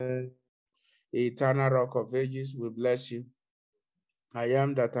Eternal Rock of Ages, we bless you. I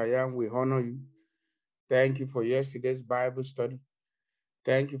am that I am, we honor you. Thank you for yesterday's Bible study.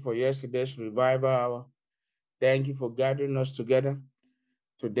 Thank you for yesterday's revival hour. Thank you for gathering us together.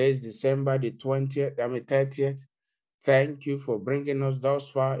 Today is December the 30th. Thank you for bringing us thus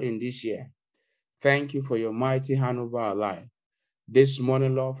far in this year. Thank you for your mighty hand over our life. This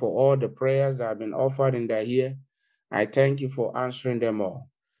morning, Lord, for all the prayers that have been offered in the ear, I thank you for answering them all.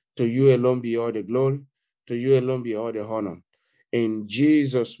 To you alone be all the glory. To you alone be all the honor. In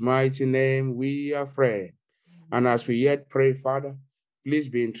Jesus' mighty name, we have prayed. And as we yet pray, Father, please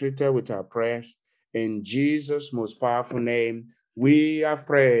be entreated with our prayers. In Jesus' most powerful name, we have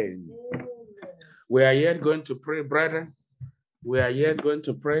prayed. We are yet going to pray, brethren. We are yet going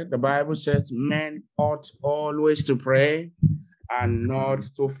to pray. The Bible says men ought always to pray and not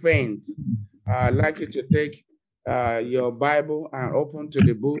to faint. I'd like you to take your Bible and open to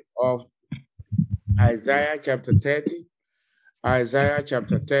the book of Isaiah chapter 30. Isaiah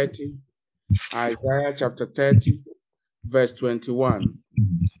chapter 30. Isaiah chapter 30, verse 21.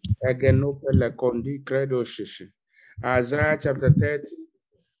 Isaiah chapter 30,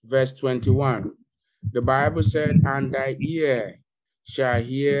 verse 21. The Bible said, and thy ear shall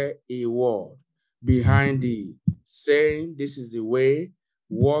hear a word behind thee, saying, this is the way,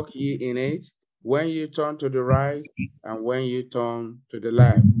 walk ye in it, when you turn to the right and when you turn to the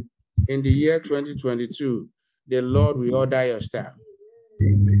left. In the year 2022, the Lord will order your step.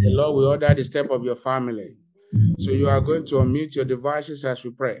 The Lord will order the step of your family. So you are going to unmute your devices as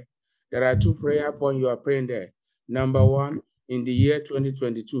we pray. There are two prayer points you are praying there. Number one, in the year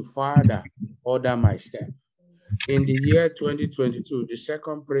 2022, Father, order my step. In the year 2022, the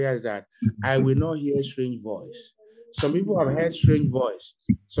second prayer is that I will not hear strange voice. Some people have heard strange voice.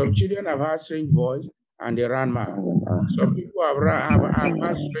 Some children have heard strange voice and they ran mad. Some people have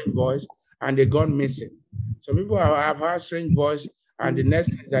heard strange voice and they gone missing. Some people have heard strange voice and the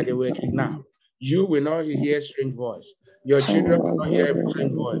next thing that they were kidnapped. You will not hear strange voice. Your children will not hear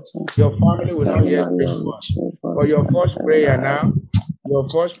strange voice. Your family will not hear strange voice. For your first prayer now, your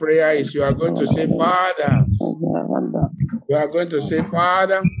first prayer is you are going to say, Father. You are going to say,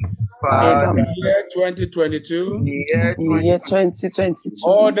 Father, in the year 2022,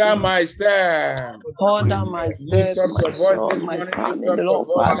 order my step. Order my step, my son, my family, Lord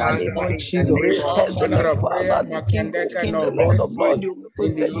Father, name of Jesus. Heavenly Father, the King of Kings, the Lord of Lords, you will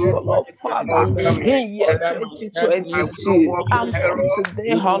protect you, Lord Father. In year 2022, and from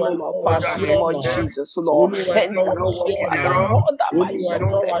today on, Lord Father, name of Jesus, Lord. And Father, order my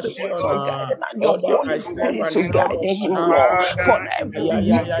son's step with your guidance and your Holy Spirit to guide him, Lord. For every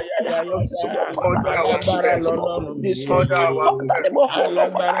wicked houses, Lord Father, Lord Jesus, Lord, destroy. Father, the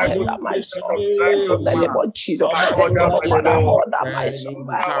Lord, Father, order my son, from the name of Jesus. And Lord Father, order my son,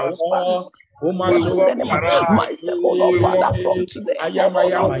 my husband. My step, oh Lord Father, from today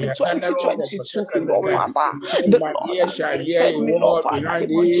on to 2022, Lord Father, the Lord said me, Lord Father,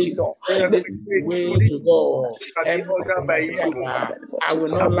 the Lord Jesus, the way to go. I will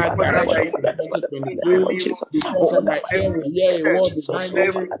not lack direction in 2022 because of my ear will hear a word behind me.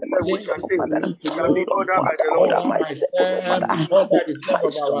 Order my step, order the step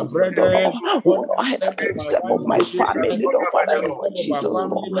of our brethren, order the step of my family, Lord Father, Lord Jesus,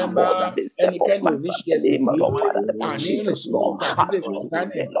 family member, any kind of wish yes, Lord Father, Lord Jesus, Lord, Lord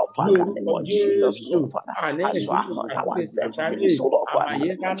Father, Lord Jesus, Lord Father, as you are on our steps, so Lord Father,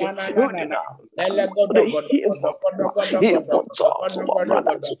 evil thoughts, Lord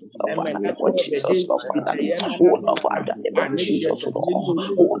Father, Lord Jesus, Lord Father, oh Lord Father, Lord Jesus, Lord,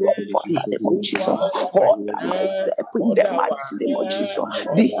 oh Lord Father, Lord Jesus, order my step in the mighty name of Jesus,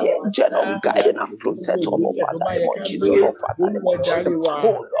 the angel of guidance and protect, oh Lord Father, Lord Jesus, Lord Father, Lord Jesus,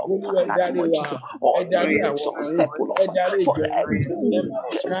 oh Lord Father, Lord Jesus, order my step, oh Lord Father, for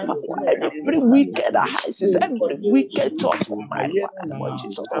every wicked eyes, every wicked thought of my Father, Lord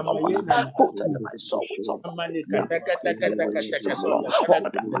Jesus, Lord Father, protect my soul with your Jesus, Lord,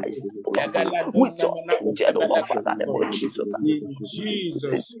 order my step, Lord Father, with your angel, Lord Father, Lord Jesus,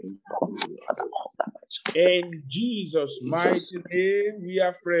 in Jesus' mighty name, we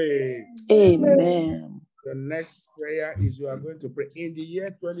are praying. Amen. The next prayer is you are going to pray. In the year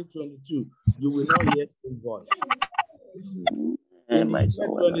 2022, you will not hear strange voice. In the year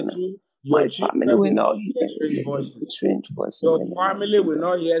 2022, your family will not hear strange voices. Your family will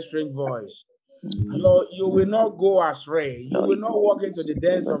not hear strange voice. You will not go astray. You will not walk into the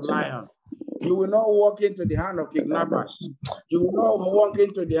dens of lions. You will not walk into the hand of kidnappers. You will not walk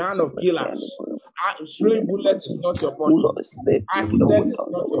into the hand of killers. Strange bullets is not your portion. Accident is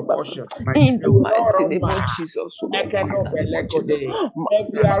not your portion. In the mighty name of Jesus, every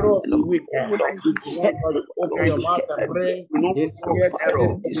arrow of the wicked. Open your mouth and pray. In the year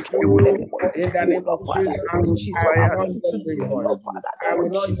 2022, in the name of Jesus, I will not hear strange voice. I will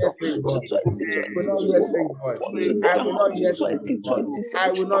not hear strange voice. I will not hear strange voice. I will not hear strange voice.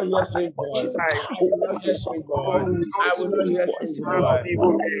 I will not hear strange voice. I will not hear strange voice. I will not hear strange voice.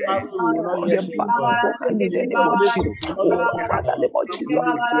 My family will not hear strange voice. in the name of Jesus. Oh, Father, name of Jesus. We will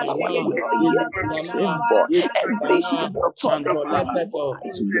not hear that strange voice. Every evil thought of our lives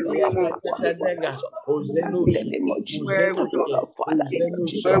will not have power. In the name of Jesus. Oh, Father, name of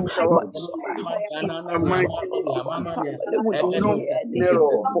Jesus. My soul, my husband, my family will not hear any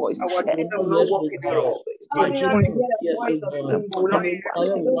evil voice. My children will not hear strange voice. My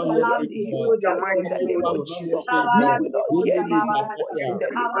employer will not hear strange voice. In the name of Jesus. We will not hear any evil voice. In the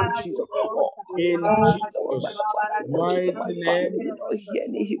name of Jesus. In Jesus' mighty name,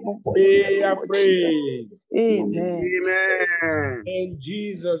 we are praying. Amen. In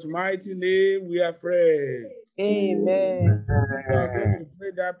Jesus' mighty name, we are praying. Amen. We are going to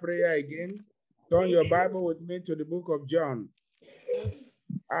pray that prayer again. Turn your Bible with me to the book of John.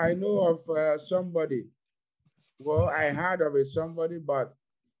 I know of somebody. Well, I heard of somebody, but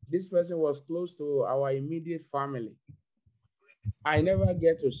this person was close to our immediate family. I never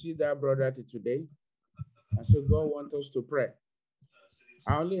get to see that brother today. And so God wants us to pray.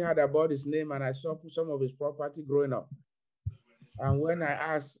 I only heard about his name and I saw some of his property growing up. And when I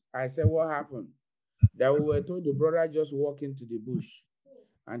asked, I said, what happened? That we were told the brother just walked into the bush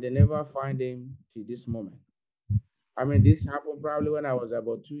and they never find him till this moment. I mean, this happened probably when I was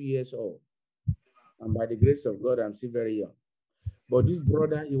about 2 years old. And by the grace of God, I'm still very young. But this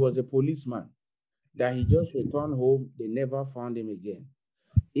brother, he was a policeman that he just returned home. They never found him again.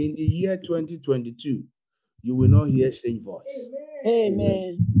 In the year 2022, you will not hear strange voice.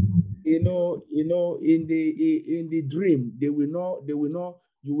 Amen. You know, in the dream, you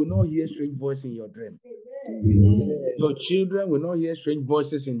will not hear strange voice in your dream. Amen. Your children will not hear strange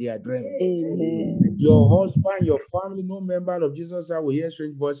voices in their dream. Amen. Your husband, your family, no member of Jesus will hear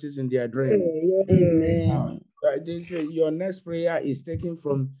strange voices in their dream. Amen. Your next prayer is taken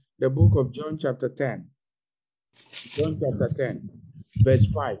from the book of John chapter 10. John chapter 10, verse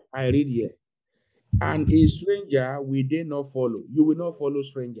 5. I read here. And a stranger we did not follow. You will not follow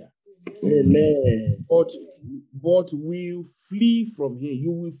stranger. Amen. But will flee from him.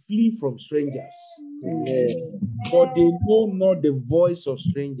 You will flee from strangers. Amen. But they know not the voice of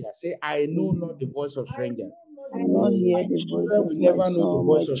strangers. Say, I know not the voice of strangers. I will not hear the voice of my son,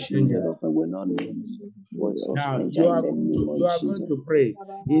 my children. I will not know the voice of strangers. You are going to pray.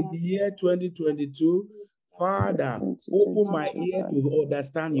 In the year 2022, Father, open my ear to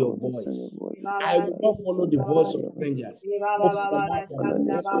understand your voice. I will not follow the voice of strangers.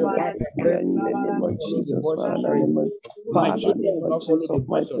 My children will not follow the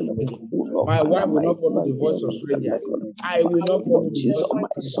voice of strangers. My wife will not follow the voice of strangers. I will not follow the voice of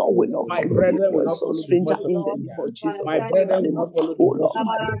strangers. My brethren will not follow the voice of strangers. My brethren will not follow the voice of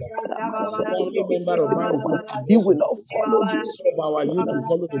strangers. Family member of mine will not follow this. Our youth will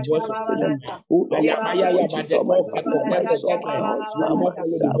follow the voice of strangers.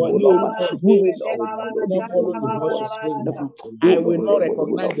 I will not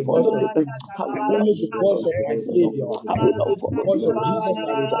recognize the voice of strangers. Only the voice of my Savior. I will not follow the voice of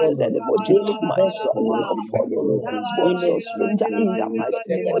Jesus. My soul will not follow the voice of stranger in the mighty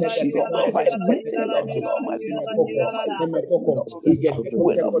name of Jesus. By written it unto all my family, all my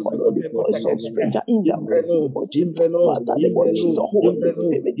will not follow the voice of stranger in the mighty name of Jesus. Father, the Lord Jesus, Holy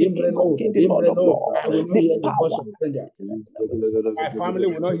Spirit, the King of Kings, the Lord of Lords, the power. My family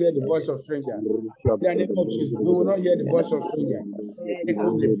will not hear the voice of strangers. In the name of Jesus, we will not hear the voice of strangers.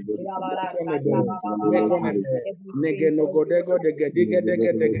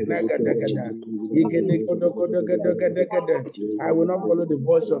 I will not follow the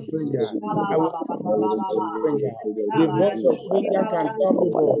voice of strangers. I will not follow the voice of strangers. The voice of stranger can tell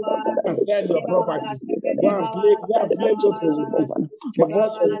people, and sell your property. Go and play those who will take. The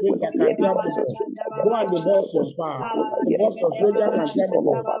voice of stranger can tell people, go and divorce your spouse. The voice of stranger can tell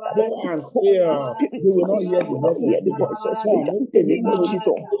people, go and steal. You will not hear the voice of stranger. In the name of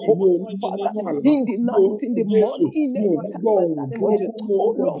Jesus, in the night, in the morning, in the time,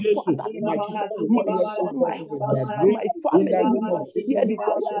 oh Lord, Father, my son, my husband, my family will not hear the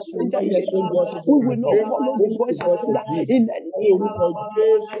voice of stranger. We will not follow the voice of stranger in anything.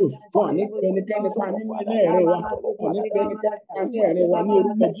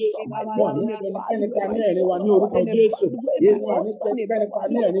 ní ẹ̀rín wa ní orúkọ Jésù. Inú àníkẹ́ni pa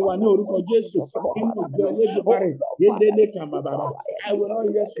ní ẹ̀rín wa ní orúkọ Jésù. Inú ìjọ Elédùmarè, Yéndélé Kàmá bàbá. I will not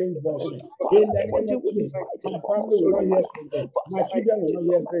hear strange voices. In the name of Jesus, my family will not hear strange voices. My children will not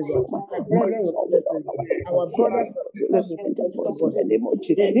hear strange voices. My brethren will not hear strange voices. Our brothers will not hear strange voices. In the name of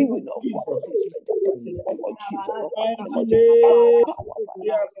Jesus. We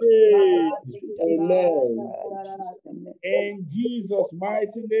are praying. Amen. In Jesus'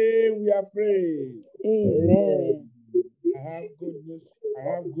 mighty name, we are praying. Amen. I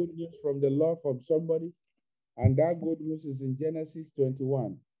have good news from the Lord from somebody, and that good news is in Genesis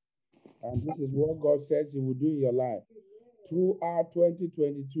 21. And this is what God says He will do in your life. Throughout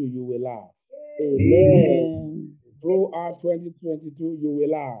 2022, you will laugh. Amen. Throughout 2022, you will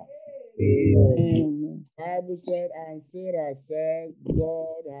laugh. Amen. Bible said, and Sarah said,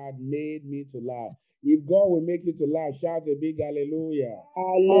 God had made me to laugh. If God will make you to laugh, shout a big hallelujah.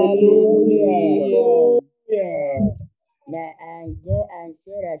 Hallelujah. Hallelujah. Now, and God and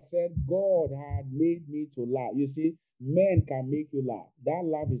Sarah said, God had made me to laugh. You see, men can make you laugh. That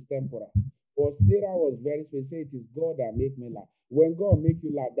laugh is temporal. But Sarah was very specific. It is God that make me laugh. When God make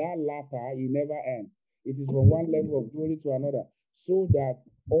you laugh, that laughter, it never ends. It is from one level of glory to another. So that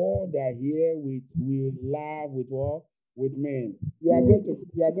all that hear will laugh with what? With men. You are going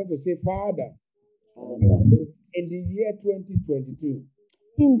to say, Father, in the year 2022.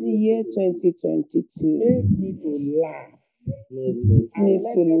 In the year 2022. Make me to laugh. Me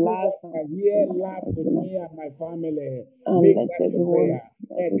to laugh. Laugh with me and my family. And Make let that everyone prayer.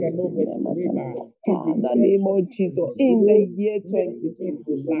 Father, the name of Jesus, in the year 2022,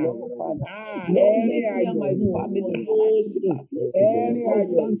 Father, Lord, make me and my family laugh.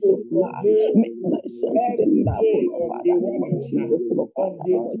 Abundance of laugh. Make my son to be laughing, Father, name of Jesus, Lord, Father,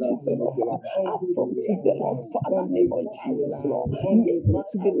 name of Jesus, Lord, Father. From today, Lord, Father, name of Jesus, Lord, make me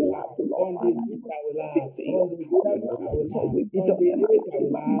to be laughing, Lord, Father. Fulfill your promise, Lord, we be done in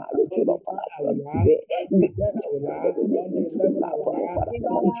my marriage, Lord, Father, from today. Make me to be laughing, Lord, Father, name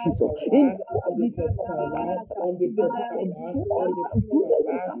of Jesus. In the body, from today, Lord, some goodness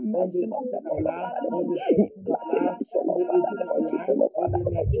and some mercy of the Lord, Father, name of Jesus, Lord, Father, name of Jesus, Lord, Father,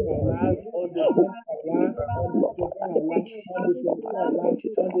 name of Jesus, Lord, Father, name of Jesus, Lord, Father, name of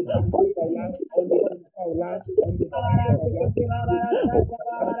Jesus, Lord, Father, name of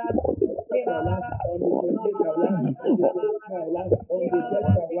Jesus,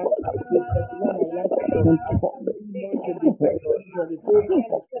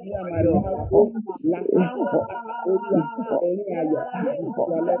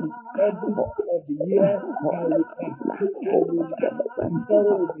 of the year,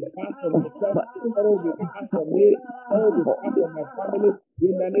 sorrow will be far from my sorrow will be far from me, sorrow will be far from my family.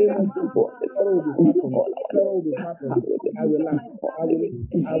 In the name of Jesus, sorrow will be far from me, sorrow will be far from me. I will laugh, I will laugh,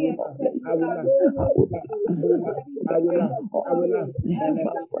 I will laugh, I will laugh, I will laugh, I will laugh, and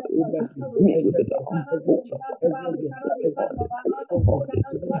I will bless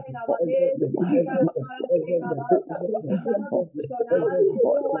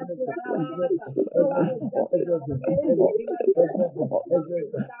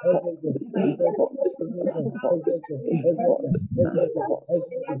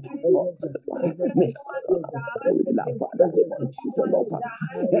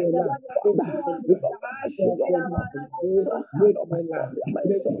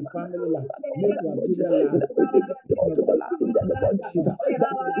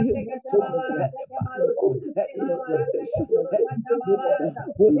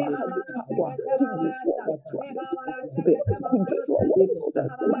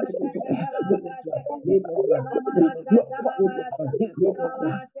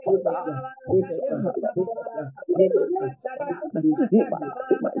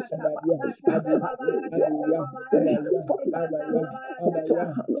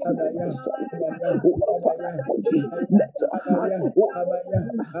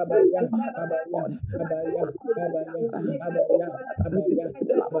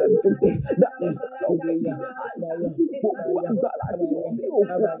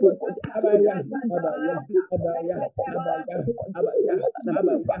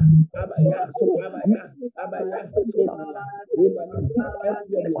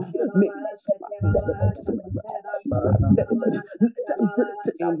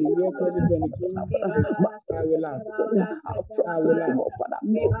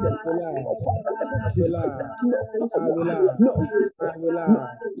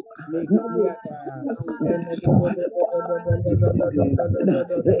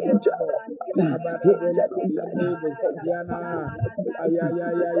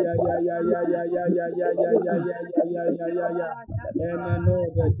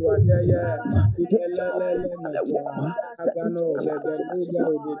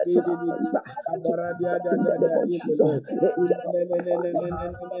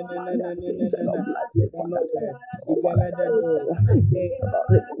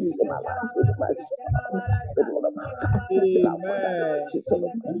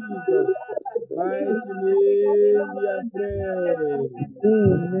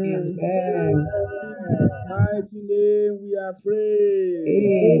Mighty name we are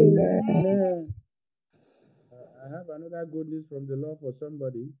praying. Amen. I have another good news from the Lord for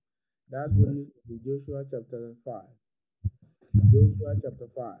somebody. That good news is in Joshua chapter 5. Joshua chapter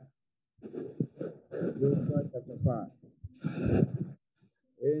 5. Joshua chapter 5.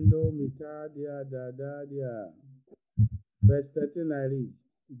 Endo mita dia da da dia. Verse 13 I read.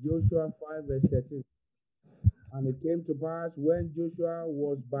 Joshua 5 verse 13. And it came to pass when Joshua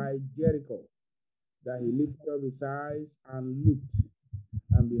was by Jericho that he lifted up his eyes and looked,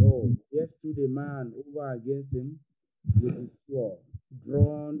 and behold, there stood a man over against him with his sword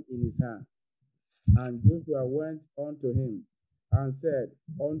drawn in his hand. And Joshua went unto him and said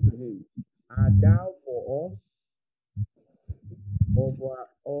unto him, Art thou for us,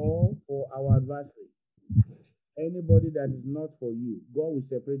 or for our adversary? Anybody that is not for you, God will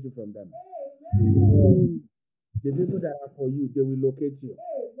separate you from them. Amen. The people that are for you, they will locate you.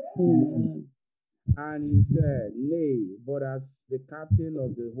 Amen. And he said, Nay, but as the captain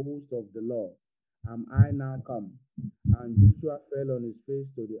of the host of the Lord am I now come. And Joshua fell on his face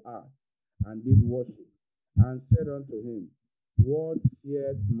to the earth, and did worship, and said unto him, What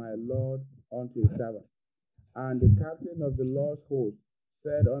saith my Lord unto his servant? And the captain of the Lord's host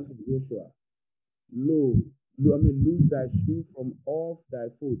said unto Joshua, loose thy shoe from off thy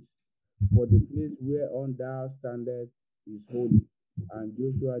foot, for the place whereon thou standest is holy. And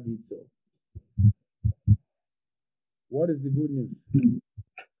Joshua did so. What is the good news?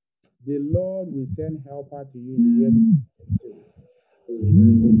 The Lord will send helper to you in the year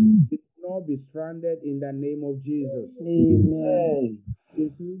 2022. Do not be stranded in the name of Jesus. Amen.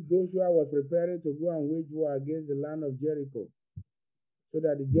 You see, Joshua was preparing to go and wage war against the land of Jericho, so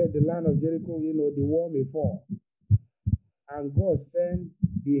that the land of Jericho, the wall may fall. And God sent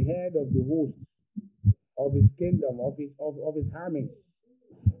the head of the host of his kingdom, of his armies,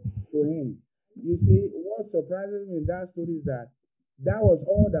 to him. You see, what surprises me in that story is that was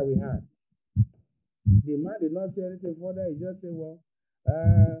all that we had. The man did not say anything further. He just said,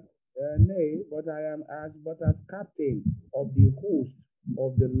 nay, but as captain of the host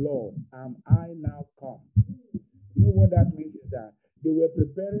of the Lord am I now come. You know what that means is that they were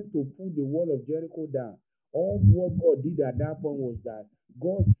preparing to put the wall of Jericho down. All what God did at that point was that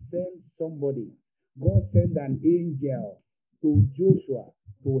God sent somebody. God sent an angel to Joshua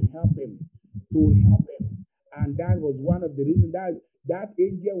to help him. And that was one of the reasons that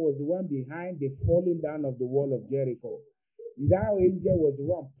angel was the one behind the falling down of the wall of Jericho. That angel was the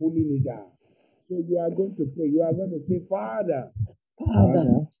one pulling it down. So you are going to pray. You are going to say, Father,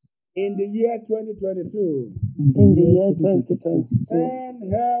 in the year 2022, send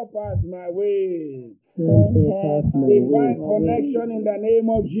help us my way. Divine connection in the name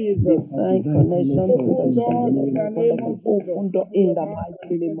of Jesus. Divine connection to the in the name of Jesus. Open door in the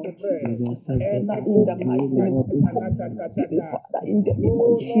mighty name of Jesus. In the mighty name of Jesus. Father, in the name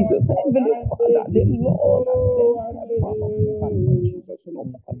of Jesus. Heavenly Father, the Lord has sent help us in the name of Jesus.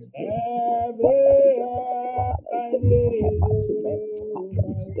 Father, send your help us to me.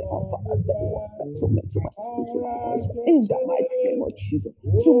 Father, send your help to me, to my husband, in the mighty name of Jesus. To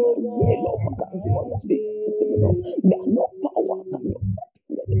my way, Lord, Father, and the one that they are no power,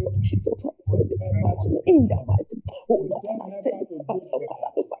 in the name of Jesus. Send the power to me, in the mighty name. Oh, Lord, Father, send the power,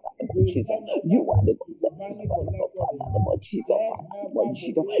 Father, Jesus. You are the one sent me, Father, Lord, Jesus, Father, Lord,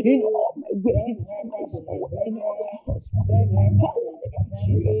 Jesus. In all my way, in all my soul, in all my husband, Father,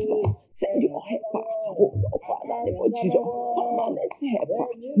 Jesus, Lord, send your helper. Oh, Lord, Father, Lord, Jesus, permanent helper.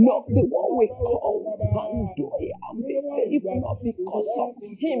 Not the one we call Pandoya and be saved, not because of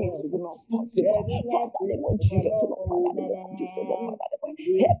him, it will not possible. Father, Lord, Jesus, Lord, Father, Lord, Jesus, Lord, Father,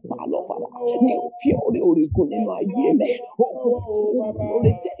 helper, Lord, Father. You feel the origin in my year. Oh,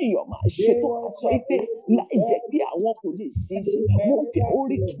 let's say your man, shit, so if they like Jackie, I want to see, won't feel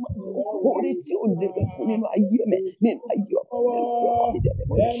only tomorrow, or it's only in my year, in my year,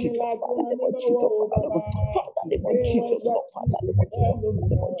 Jesus, Father, name of Jesus, Father, name of Jesus, Lord, Father,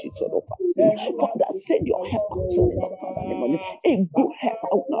 name of Jesus, Lord, Father, send your help to me, Lord, Father, name of a good help,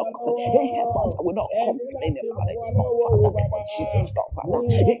 I will not come, a help I will not complain about it, Lord, Father, name of Jesus, Lord, Father,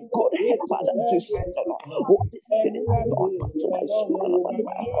 a good help, Father, to send, Lord, Holy Spirit, Lord, to my soul, Lord, to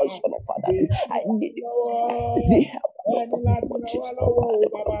my husband, Lord, Father, I need the help, Lord, Father, name of Jesus, Lord, Father,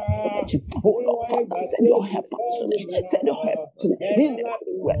 name of Jesus, oh, Lord, Father, send your help to me, send your help to me, in the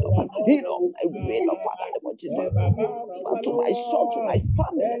way, Lord, Father, in all my way, Lord, Father, name of Jesus, to my soul, to my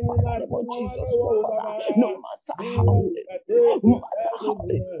family, Father, name of Jesus, Lord, Father, no matter how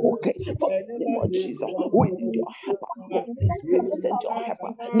it's okay, Father, name of Jesus, we need your help, Holy Spirit, send your help,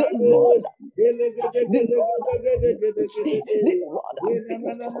 the Lord, I'm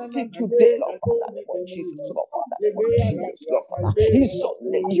feeling thirsty today, Lord, Father, name of Jesus, Lord, Father, name of Jesus, Lord, Father, He's so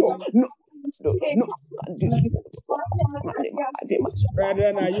you, no, this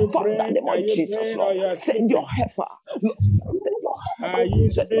Brethren, are you praying? Are you praying or you are send your helper, are you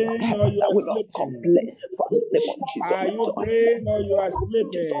praying or you are sleeping? Are you praying or you are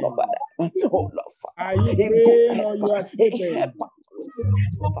sleeping? Are you praying or you are sleeping?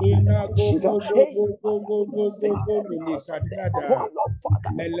 Ina go go go go go go go go go minikadada.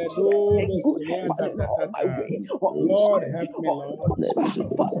 Meledo besilianda tatata. Lord help me, Lord.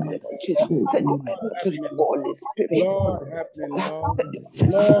 Holy Spirit, Lord help me, Lord.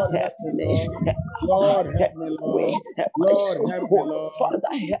 Lord help me, Lord. Lord help me, Lord. Lord help me, Lord.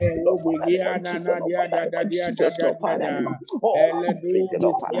 Father, help me, Lord, Father, Jesus, Lord, Father, Eledu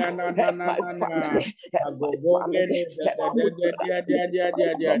bisiana na na na na. Agogo gene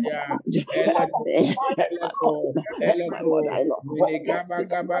eleko minikaba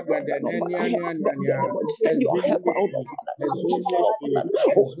gaba gada nenya nenya ezumushi ezumushi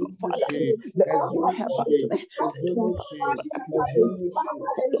ezumushi ezumushi ezumushi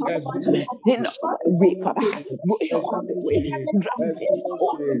ezumushi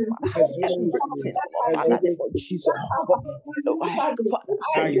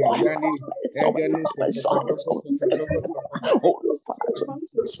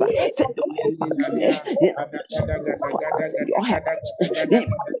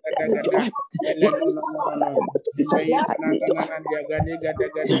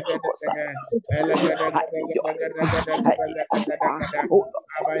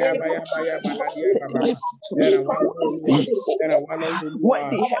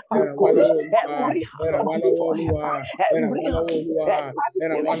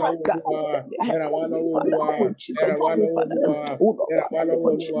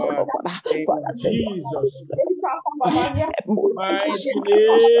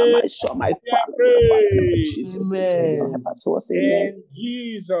Jesus. In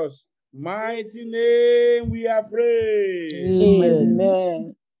Jesus' mighty name we are praying.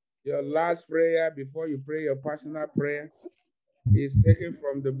 Amen. Your last prayer before you pray your personal prayer is taken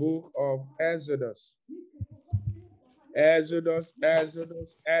from the book of Exodus. Exodus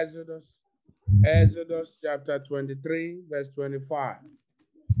chapter 23, verse 25.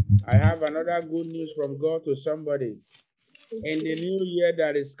 I have another good news from God to somebody. In the new year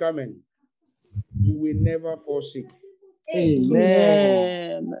that is coming, you will never fall sick.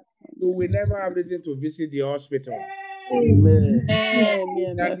 Amen. You will never have reason to visit the hospital. Amen.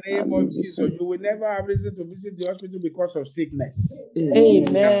 In the name of Jesus, you will never have reason to visit the hospital because of sickness.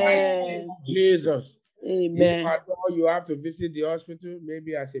 Amen. Jesus. Amen. If at all you have to visit the hospital,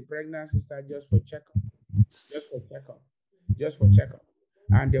 maybe as a pregnant sister, just for checkup.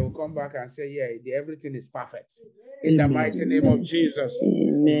 And they will come back and say, yeah, everything is perfect. In the mighty name of Jesus.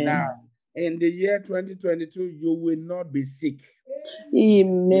 Amen. Now, in the year 2022, you will not be sick.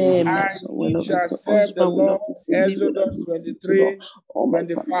 Amen. And you shall serve the Lord. Exodus 23,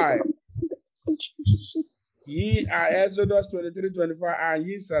 25. Ye are Exodus 23, 25, and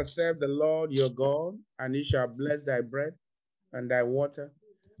ye shall serve the Lord your God, and he shall bless thy bread and thy water,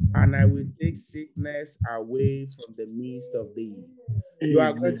 and I will take sickness away from the midst of thee. You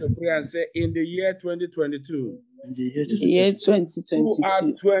are going to pray and say, in the year 2022, year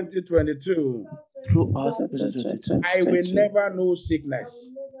 2022, I will never know sickness.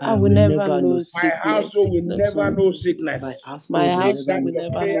 I will never know sickness. My household will never know sickness. My household will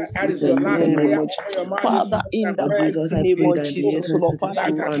never know sickness. Father, in the mighty name of Jesus, Lord, Father, I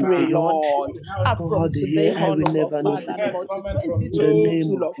pray, Lord, up from today on, Lord, Father, name of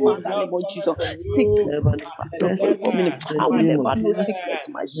 2022, Lord, Father, name of Jesus, sickness, I will never know sickness.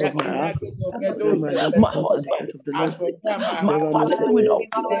 My children, my husband, my family will not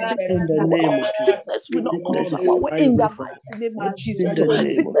know sickness. Sickness will not close our way. In the mighty name of Jesus,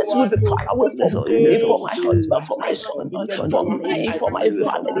 sickness sickness will be far away from me, for my husband, for my son, for me, for my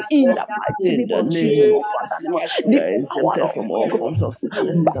family, in the mighty name of Jesus, oh Father, the power of from all forms of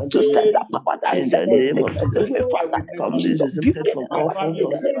sicknesses and to set disease. that power that In set the the name of sickness Jesus, away, Father, families Jesus, exempted beauty from and all power forms in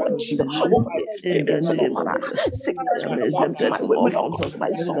of the name of sicknesses and Jesus, disease. Holy In Spirit, the so name of Father, Jesus, sickness will I'm not come to exempted my from way, all will not forms come of to my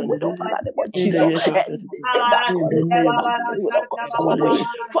sicknesses son, and will not disease. Father, name of In the Jesus, year 2022, anything that in call the in the name name of of Jesus Jesus, will not come to I our will live way, in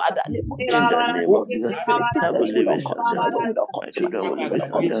Father, name of in Jesus, the name of Holy Jesus. Spirit, I will sickness will live not in come to my way, will not come my to my children son, will live will in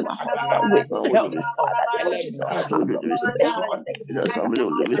not come to my husband way, my will help live me, in Father, name of Jesus, my household will live in approach the the connected family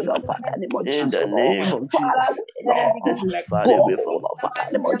will live in Father, name of in Jesus, the Lord, name of far Jesus. away, Lord, This is far go, away from Lord, Father,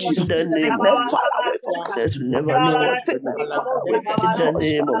 name of Jesus, in the name of sickness Jesus. far away from my Sickness will never know Lord, our take me journey. far away from In my the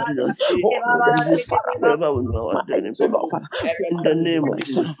name husband. of Jesus. Oh, sickness far away Never will know our from my journey. eyes, oh Lord, Father. In the name My of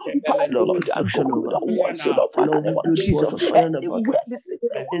son, Jesus. Bible, Lord, Lord, you are protection God, we over. don't want you, Lord, Father, Lord, name we of build Jesus. walls of iron about us. Anywhere the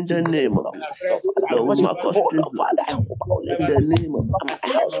sickness In want to the go, name of Lord, Jesus. Lord, Father, name Lord, of we Jesus. mark us Oh, this Lord, blood. Father, I hope Holy In Spirit. the name of And my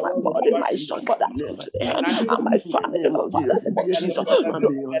house, my body, my son, Father, I come never. to the hand, and my In the family, name Lord, of Father, Jesus. name In the of year Jesus. 2022 and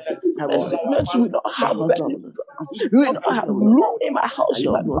beyond, I will Sickness will not my have husband will not. we will not My have children will not. room in my My house,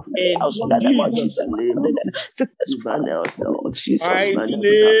 in my loved ones will family not. house, in the name of In Jesus. the name of Jesus. Sickness will Divine not health, come in Lord. Jesus' Mighty Divine name. health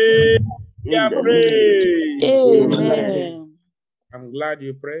will come. name, we In are the name. praying. Amen. Amen. I'm glad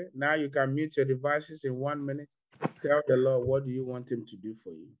you pray. Now you can mute your devices in 1 minute. Tell the Lord, what do you want him to do for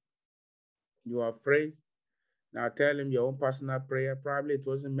you? You are praying. Now tell him your own personal prayer. Probably it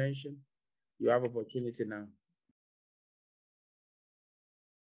wasn't mentioned. You have opportunity now.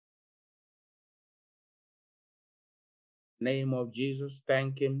 Name of Jesus,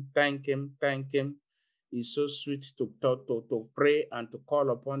 thank him, thank him, thank him. It's so sweet to pray and to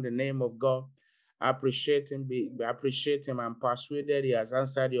call upon the name of God. Appreciate him, appreciate him. I'm persuaded he has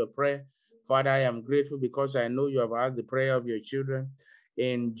answered your prayer. Father, I am grateful because I know you have asked the prayer of your children.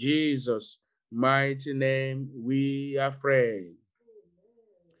 In Jesus' mighty name, we are praying.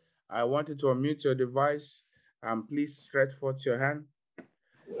 I want you to unmute your device and please stretch forth your hand.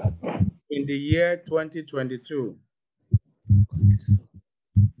 In the year 2022,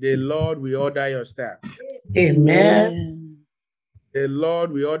 the Lord will order your steps. Amen. The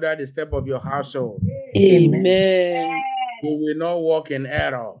Lord will order the step of your household. Amen. You will not walk in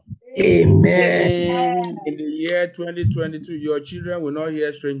error. Amen. In the year 2022, your children will not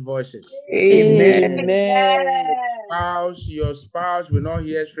hear strange voices. Amen. Your spouse will not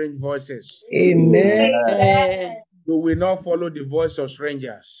hear strange voices. Amen. You will not follow the voice of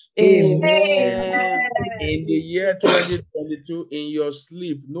strangers. Amen. In the year 2022, in your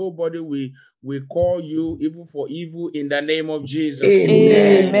sleep, nobody will call you even for evil in the name of Jesus.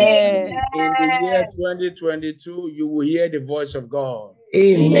 Amen. In the year 2022, you will hear the voice of God.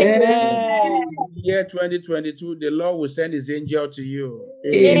 Amen. In the year 2022, the Lord will send his angel to you.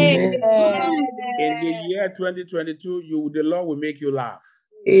 Amen. In the year 2022, the Lord will make you laugh.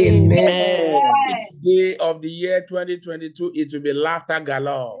 Amen. Day of the year 2022, it will be laughter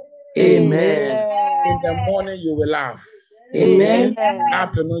galore. Amen. In the morning, you will laugh. Amen.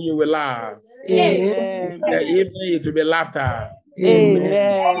 Afternoon, you will laugh. Amen. In the evening, it will be laughter. Amen.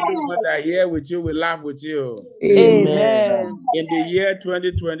 Everyone that are here with you will laugh with you. Amen. In the year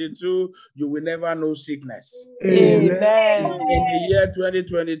 2022, you will never know sickness. Amen. In the year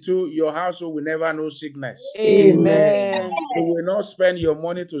 2022, your household will never know sickness. Amen. You will not spend your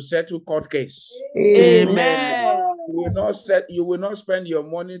money to settle court case. Amen. You will not spend your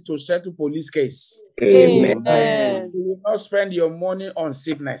money to settle police case. Amen. You will not spend your money on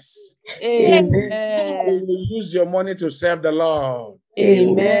sickness. Amen. You will use your money to serve the Lord.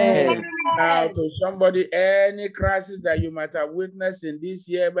 Amen. Now, to somebody, any crisis that you might have witnessed in this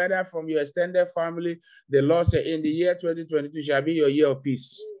year, whether from your extended family, the Lord said, in the year 2022 shall be your year of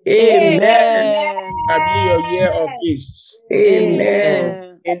peace. Amen. Shall be your year of peace.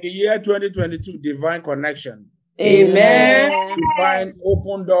 Amen. In the year 2022, divine connection. Amen. Divine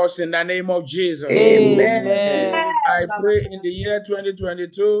open doors in the name of Jesus. Amen. I pray in the year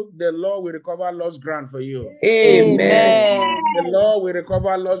 2022, the Lord will recover lost ground for you. Amen. The Lord will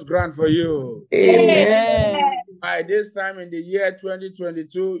recover lost ground for you. Amen. By this time in the year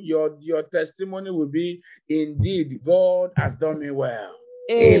 2022, your testimony will be, indeed, God has done me well.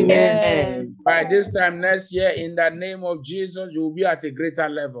 Amen. By this time next year, in the name of Jesus, you will be at a greater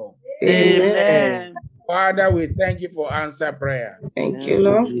level. Amen. Father, we thank you for answer prayer. Thank you,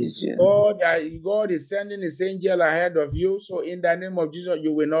 Lord. God is sending his angel ahead of you, so in the name of Jesus,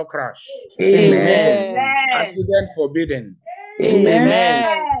 you will not crash. Amen. Accident forbidden. Amen.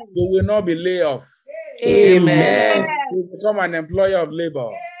 You will not be laid off. Amen. You will become an employer of labor.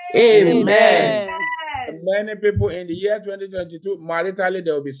 Amen. Many people in the year 2022, maritally,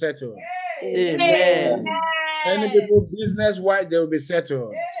 they will be settled. Amen. Many people business-wise, they will be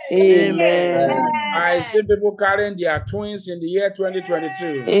settled. Amen. I see people carrying their twins in the year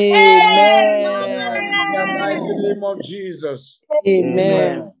 2022. Amen. In the mighty name of Jesus.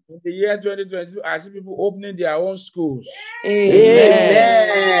 Amen. In the year 2022, I see people opening their own schools. Amen.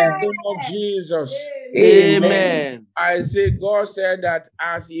 In the name of Jesus. Amen. I say God said that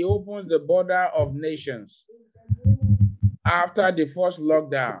as He opens the border of nations after the first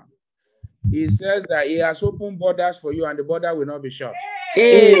lockdown, He says that He has opened borders for you and the border will not be shut.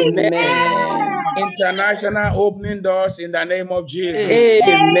 Amen. International opening doors in the name of Jesus.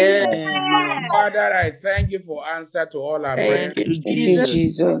 Amen. Father, I thank you for answer to all our prayers. Thank you, Thank you, Jesus.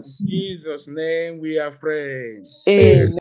 Jesus. In Jesus' name we are praying. Amen.